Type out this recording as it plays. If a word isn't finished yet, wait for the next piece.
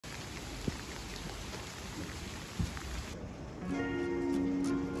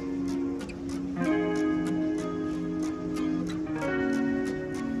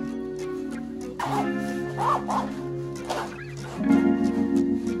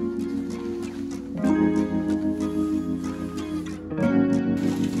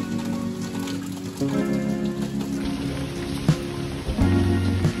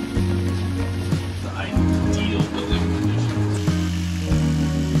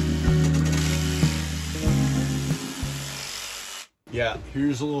Yeah,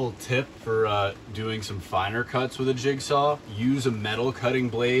 here's a little tip for doing some finer cuts with a jigsaw. Use a metal cutting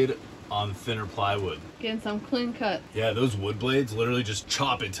blade on thinner plywood. Getting some clean cut. Yeah, those wood blades literally just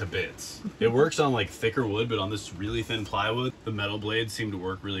chop it to bits. It works on like thicker wood, but on this really thin plywood, the metal blades seem to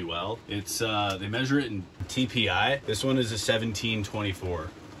work really well. It's they measure it in TPI. This one is a 1724,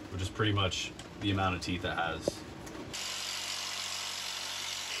 which is pretty much the amount of teeth it has.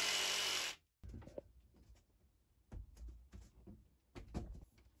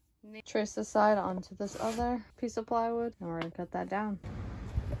 Trace the side onto this other piece of plywood, and we're gonna cut that down.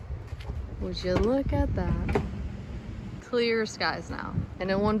 Would you look at that? Clear skies now.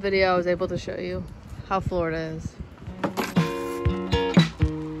 And in one video I was able to show you how Florida is.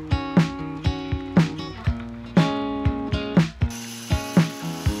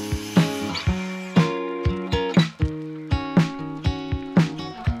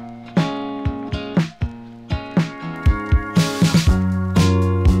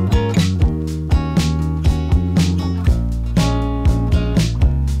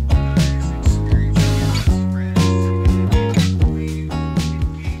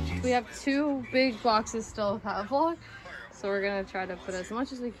 We have 2 big boxes still of Havelock, so we're gonna try to put as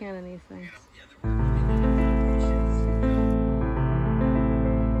much as we can in these things.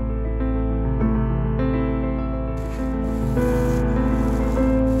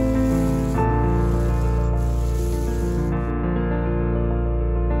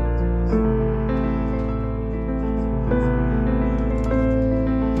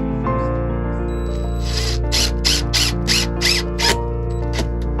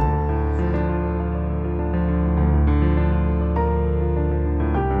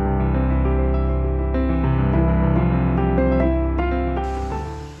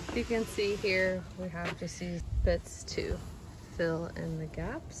 You can see here we have just these bits to fill in the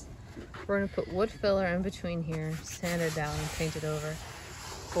gaps. We're going to put wood filler in between here, sand it down and paint it over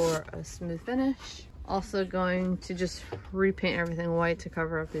for a smooth finish. Also going to just repaint everything white to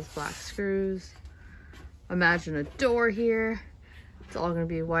cover up these black screws. Imagine a door here. It's all going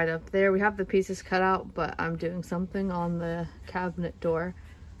to be white up there. We have the pieces cut out, but I'm doing something on the cabinet door,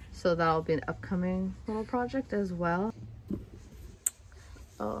 so that'll be an upcoming little project as well.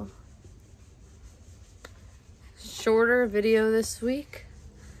 Oh, shorter video this week.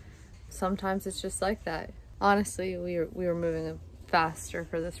 Sometimes it's just like that. Honestly, we were moving faster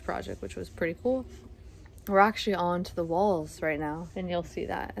for this project, which was pretty cool. We're actually on to the walls right now, and you'll see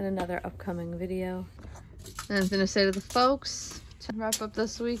that in another upcoming video. And I'm gonna say to the folks to wrap up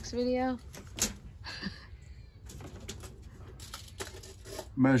this week's video.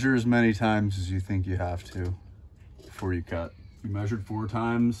 Measure as many times as you think you have to before you cut. You measured 4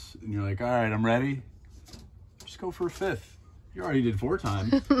 times and you're like, all right, I'm ready. Just go for a 5th. You already did 4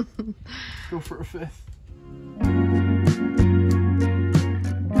 times. Go for a 5th.